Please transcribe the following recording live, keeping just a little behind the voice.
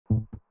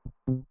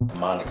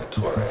Monica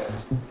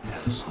Torres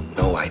has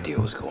no idea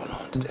what's going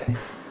on today.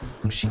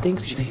 She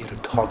thinks he's here to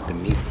talk to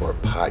me for a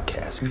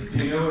podcast. Do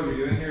you know what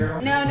you're doing here?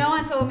 No, no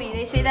one told me.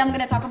 They say that I'm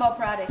gonna talk about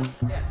products.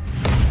 Yeah.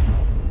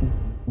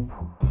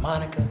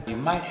 Monica, you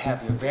might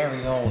have your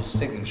very own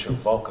signature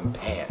Volcom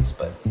pants,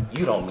 but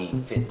you don't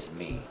mean fit to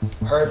me.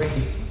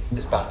 Herbie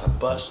is about to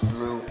bust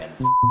through and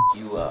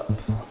you up.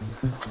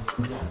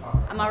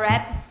 I'm a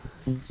rap.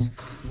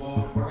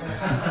 Well, we're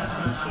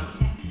gonna. Just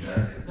kidding.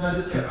 No,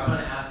 just kidding. I'm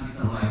gonna ask you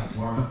some like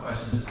warm-up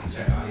questions just to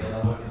check audio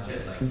level and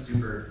shit, like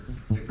super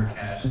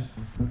cash.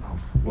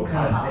 What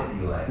kind of fit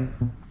do you like?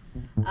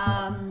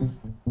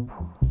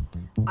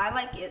 I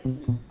like it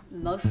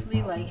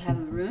mostly like have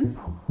a room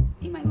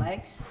in my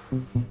legs,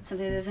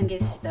 something that doesn't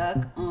get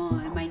stuck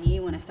on my knee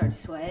when I start to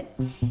sweat.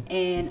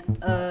 And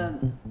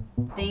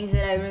things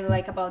that I really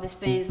like about this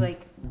pants,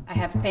 like I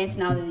have pants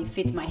now that it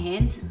fits my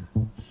hands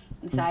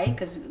inside,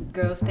 because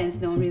girls' pants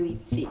don't really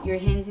fit your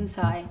hands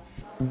inside.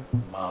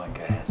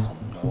 Monica has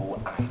no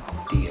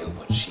idea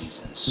what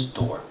she's in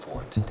store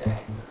for today.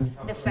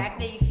 The fact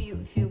that if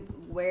you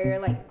wear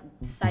like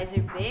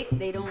sizes big,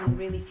 they don't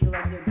really feel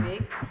like they're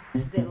big.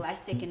 It's the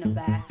elastic in the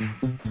back.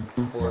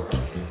 Poor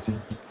kid.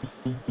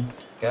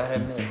 Gotta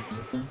admit,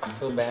 I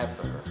feel bad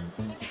for her.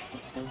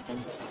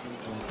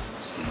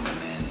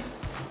 Cinnamon.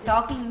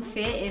 Talking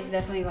fit is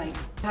definitely like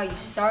how you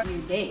start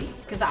your day.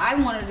 Because I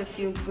wanted to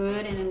feel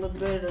good and look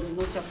good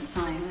most of the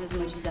time, as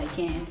much as I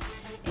can.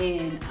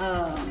 And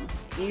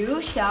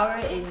you shower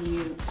and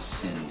you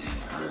Send in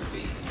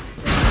Herbie.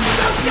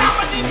 Don't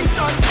shower, then you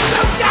start.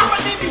 Don't shower,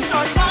 then you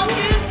start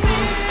talking.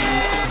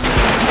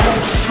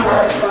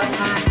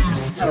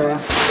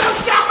 Don't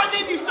shower,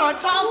 then you start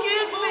talking.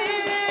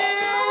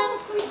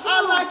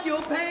 I like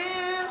your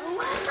pants.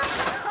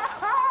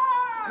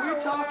 We're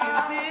talking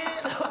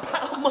fit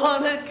about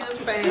Monica's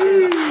pants.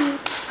 You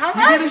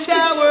get a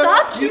shower,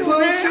 you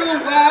put your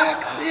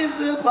wax in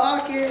the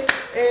pocket,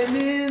 and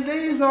then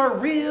these are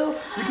real.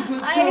 You can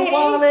put your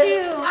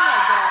wallet.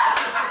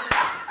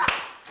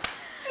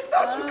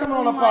 I thought you were coming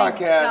on a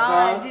podcast,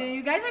 huh? Dude,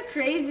 you guys are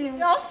crazy.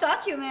 Y'all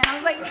suck you, man. I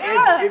was like,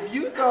 yeah. If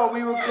you thought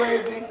we were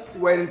crazy,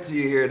 wait until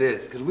you hear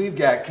this, because we've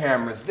got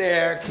cameras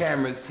there,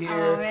 cameras here.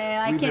 Oh,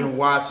 man, we've been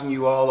watching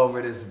you all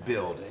over this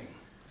building.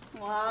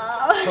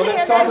 Wow. So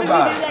let's talk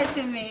about it. it. Do that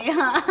to me.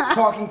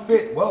 Talking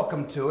Fit,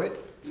 welcome to it.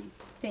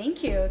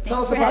 Thank you. Thanks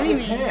Tell us for about having your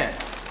me.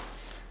 pants.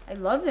 I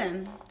love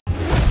them.